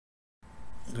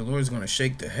The Lord is going to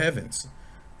shake the heavens.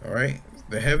 All right,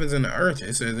 the heavens and the earth.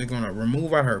 It says they're going to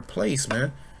remove out her place,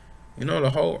 man. You know,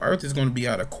 the whole earth is going to be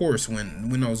out of course when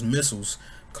those missiles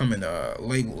come and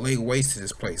lay waste to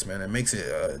this place, man. It makes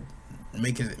it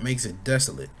makes it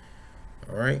desolate.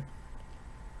 All right.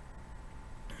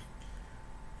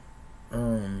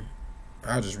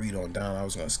 I'll just read on down. I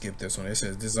was going to skip this one. It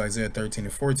says, this is Isaiah 13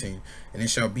 and 14. And it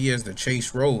shall be as the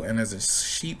chase roll, and as a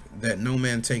sheep that no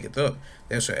man taketh up.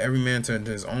 There shall every man turn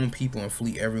to his own people, and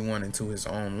flee everyone into his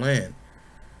own land.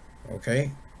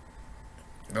 Okay?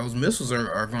 Those missiles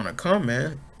are going to come,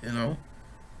 man. You know?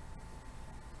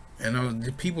 And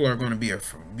the people are going to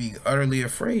be utterly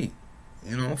afraid,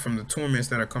 you know, from the torments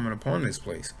that are coming upon this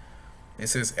place. It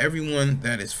says, everyone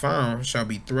that is found shall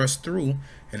be thrust through,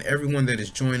 and everyone that is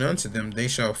joined unto them, they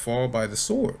shall fall by the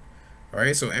sword. All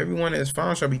right, so everyone that is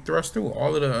found shall be thrust through.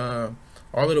 All of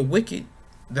the wicked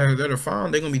that are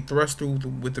found, they're gonna be thrust through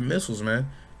with the missiles, man.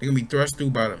 They're gonna be thrust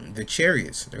through by the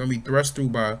chariots. They're gonna be thrust through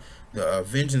by the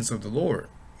vengeance of the Lord.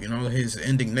 You know, his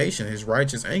indignation, his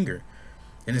righteous anger.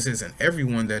 And it says, and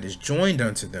everyone that is joined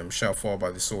unto them shall fall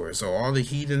by the sword. So all the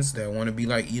heathens that want to be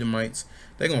like Edomites,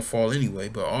 they're gonna fall anyway.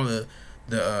 But all the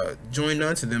joined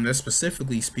unto them, that's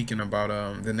specifically speaking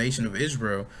about the nation of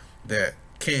Israel that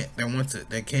can't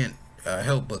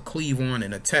help but cleave on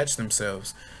and attach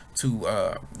themselves to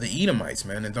the Edomites,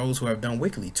 man, and those who have done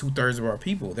wickedly. 2/3 of our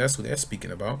people, that's what that's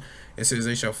speaking about. It says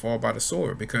they shall fall by the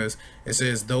sword, because it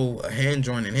says, though a hand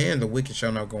join in hand, the wicked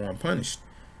shall not go unpunished.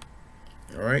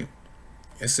 All right.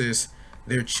 It says,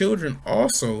 their children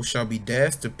also shall be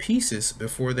dashed to pieces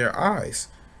before their eyes.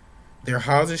 Their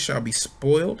houses shall be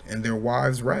spoiled, and their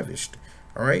wives ravished.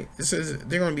 All right. It says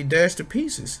they're going to be dashed to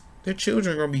pieces. Their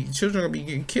children are going to be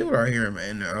getting killed out here, man,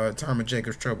 in the time of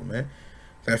Jacob's trouble, man.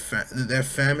 That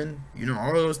famine, you know,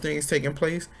 all those things taking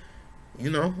place,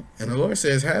 you know. And the Lord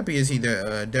says, happy is he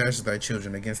that dashes thy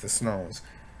children against the stones.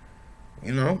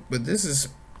 You know, but this is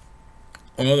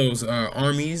all those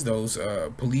armies, those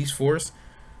police force,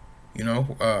 you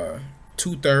know,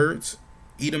 2/3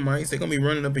 Edomites. They're going to be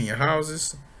running up in your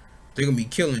houses. They're going to be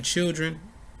killing children.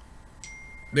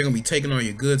 They're going to be taking all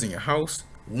your goods in your house.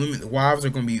 Wives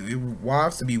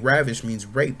to be ravished means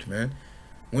raped, man.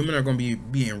 Women are going to be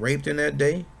being raped in that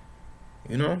day,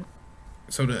 you know.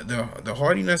 So the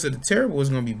haughtiness of the terrible is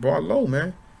going to be brought low,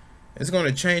 man. It's going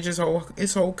to change its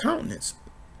whole countenance,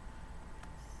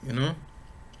 you know.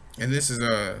 And this is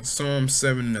Psalm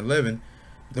 7 and 11.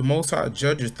 The Most High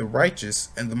judges the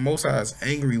righteous, and the Most High is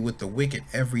angry with the wicked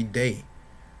every day.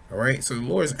 All right, so the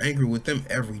Lord is angry with them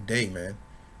every day, man.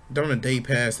 Don't a day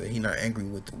pass that He not angry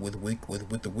with the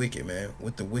wicked, man,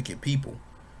 with the wicked people.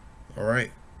 All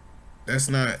right, that's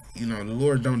not, you know, the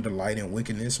Lord don't delight in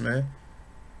wickedness, man.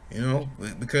 You know,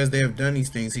 because they have done these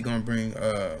things, He's gonna bring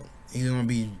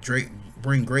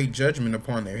bring great judgment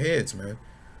upon their heads, man,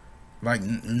 like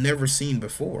never seen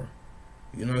before.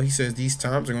 You know, He says these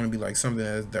times are going to be like something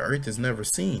that the earth has never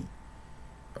seen,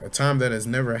 a time that has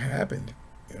never happened.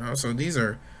 You know, so these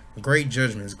are great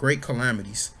judgments, great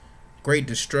calamities, great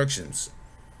destructions.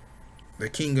 The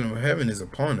kingdom of heaven is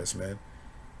upon us, man.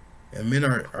 And men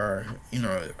are, you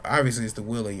know, obviously it's the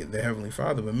will of the Heavenly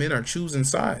Father, but men are choosing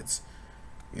sides.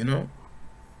 You know,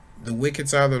 the wicked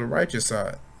side or the righteous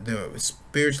side, the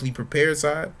spiritually prepared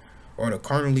side or the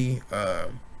carnally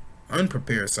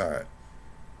unprepared side.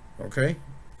 Okay,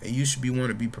 and you should want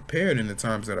to be prepared in the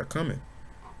times that are coming.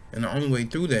 And the only way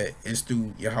through that is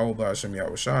through Yahweh B'Hashem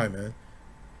Yahweh Shai, man.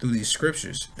 Through these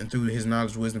scriptures and through His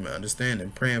knowledge, wisdom, and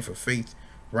understanding, praying for faith,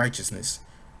 righteousness,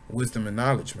 wisdom, and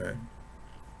knowledge, man.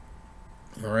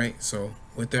 All right, so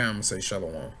with that, I'm going to say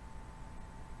Shalom.